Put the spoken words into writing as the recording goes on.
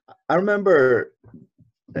I remember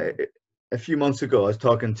a, a few months ago, I was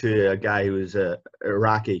talking to a guy who was a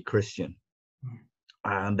Iraqi Christian,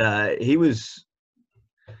 and he was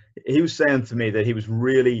saying to me that he was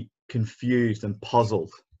really confused and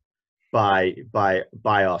puzzled by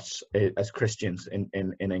us as Christians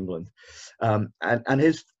in England, and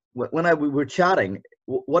his when we were chatting,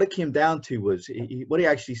 what it came down to was what he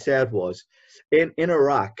actually said was, in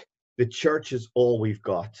Iraq, the church is all we've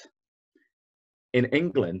got. In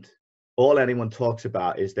England, all anyone talks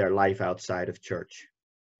about is their life outside of church.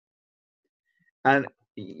 And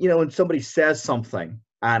when somebody says something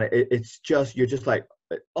and it's just, you're just like,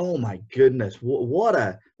 oh my goodness, what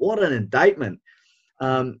an indictment.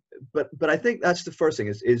 But I think that's the first thing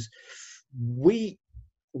is we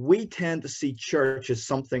tend to see church as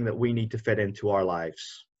something that we need to fit into our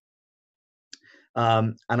lives.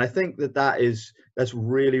 And I think that's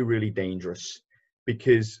really, really dangerous,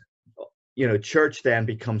 because church then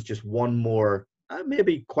becomes just one more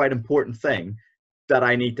maybe quite important thing that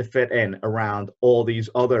I need to fit in around all these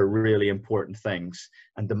other really important things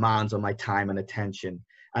and demands on my time and attention.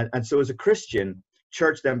 And so as a Christian,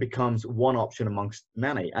 church then becomes one option amongst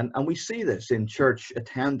many. And we see this in church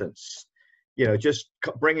attendance, just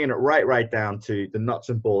bringing it right down to the nuts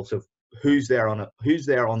and bolts of who's there on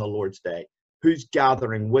the Lord's Day, who's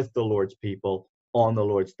gathering with the Lord's people on the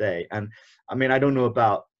Lord's Day. And I mean, I don't know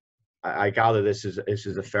about, I gather this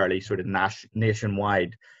is a fairly sort of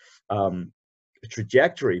nationwide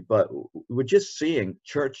trajectory, but we're just seeing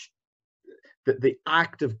church, the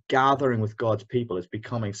act of gathering with God's people is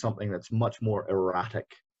becoming something that's much more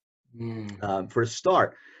erratic. For a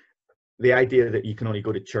start, the idea that you can only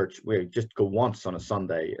go to church, where just go once on a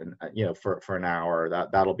Sunday and for an hour,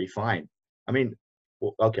 that'll be fine. I mean,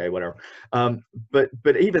 okay, whatever.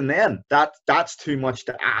 But even then, that's too much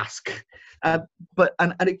to ask. But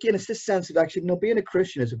again, it's this sense of actually, being a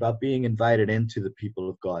Christian is about being invited into the people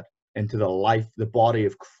of God, into the body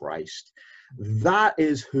of Christ. That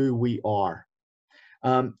is who we are.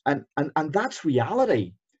 And that's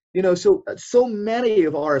reality. So many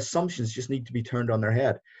of our assumptions just need to be turned on their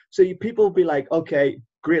head. So people will be like, okay,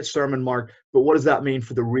 great sermon, Mark, but what does that mean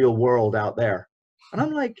for the real world out there? And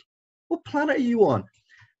I'm like, what planet are you on?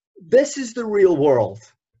 This is the real world.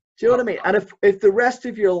 Do you know what I mean? And if the rest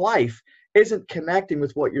of your life isn't connecting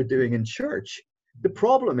with what you're doing in church, the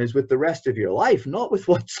problem is with the rest of your life, not with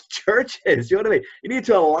what church is. Do you know what I mean? You need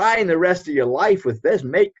to align the rest of your life with this.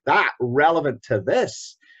 Make that relevant to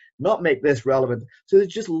this, not make this relevant. So there's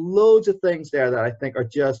just loads of things there that I think are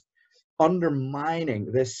just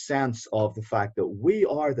undermining this sense of the fact that we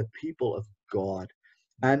are the people of God.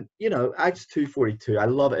 And Acts 2:42, I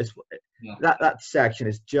love it. That section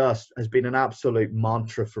has been an absolute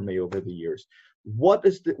mantra for me over the years. What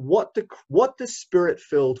do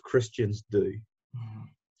Spirit-filled Christians do?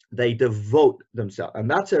 They devote themselves, and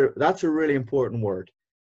that's a really important word.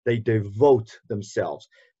 They devote themselves.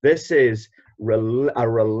 This is a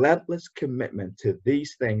relentless commitment to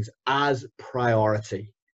these things as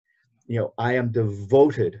priority. I am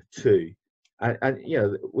devoted to, and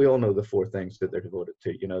we all know the four things that they're devoted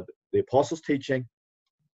to. The apostles' teaching,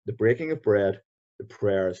 the breaking of bread, the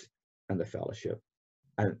prayers, and the fellowship.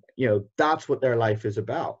 And that's what their life is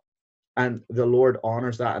about. And the Lord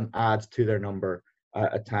honors that and adds to their number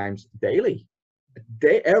at times daily.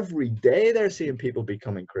 Every day they're seeing people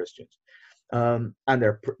becoming Christians. And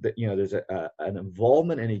there's an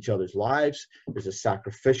involvement in each other's lives. There's a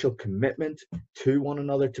sacrificial commitment to one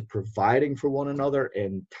another, to providing for one another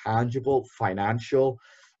in tangible, financial,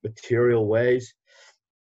 material ways.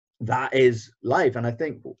 That is life. And I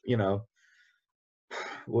think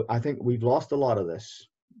we've lost a lot of this,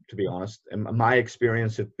 to be honest. In my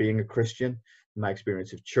experience of being a Christian, my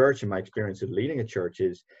experience of church, and my experience of leading a church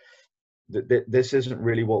is that this isn't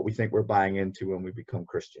really what we think we're buying into when we become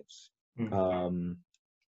Christians. And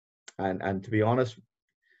to be honest,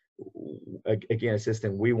 again, it's this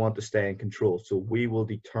thing, we want to stay in control, so we will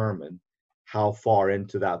determine how far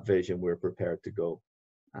into that vision we're prepared to go.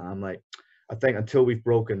 And I'm like, I think until we've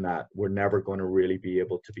broken that, we're never going to really be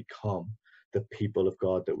able to become the people of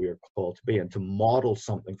God that we are called to be, and to model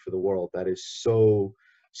something for the world that is so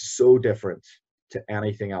different to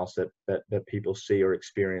anything else that people see or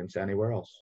experience anywhere else.